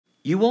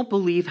You won't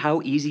believe how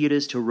easy it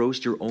is to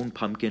roast your own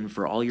pumpkin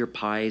for all your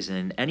pies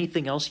and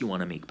anything else you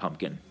want to make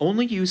pumpkin.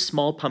 Only use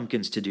small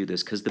pumpkins to do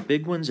this because the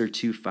big ones are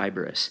too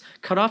fibrous.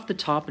 Cut off the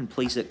top and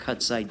place it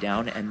cut side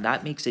down, and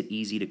that makes it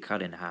easy to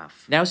cut in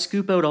half. Now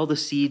scoop out all the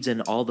seeds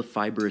and all the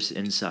fibrous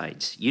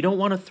insides. You don't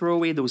want to throw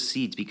away those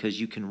seeds because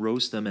you can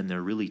roast them and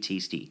they're really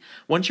tasty.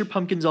 Once your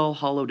pumpkin's all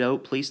hollowed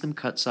out, place them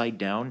cut side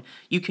down.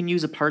 You can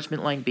use a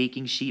parchment lined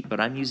baking sheet,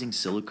 but I'm using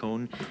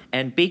silicone,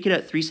 and bake it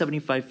at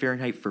 375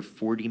 Fahrenheit for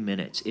 40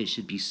 minutes. It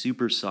should be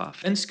super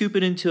soft. And scoop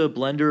it into a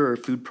blender or a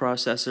food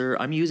processor.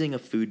 I'm using a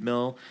food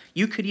mill.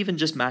 You could even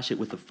just mash it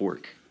with a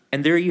fork.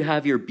 And there you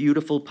have your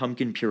beautiful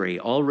pumpkin puree,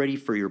 all ready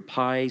for your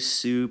pies,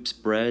 soups,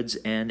 breads,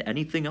 and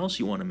anything else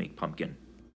you want to make pumpkin.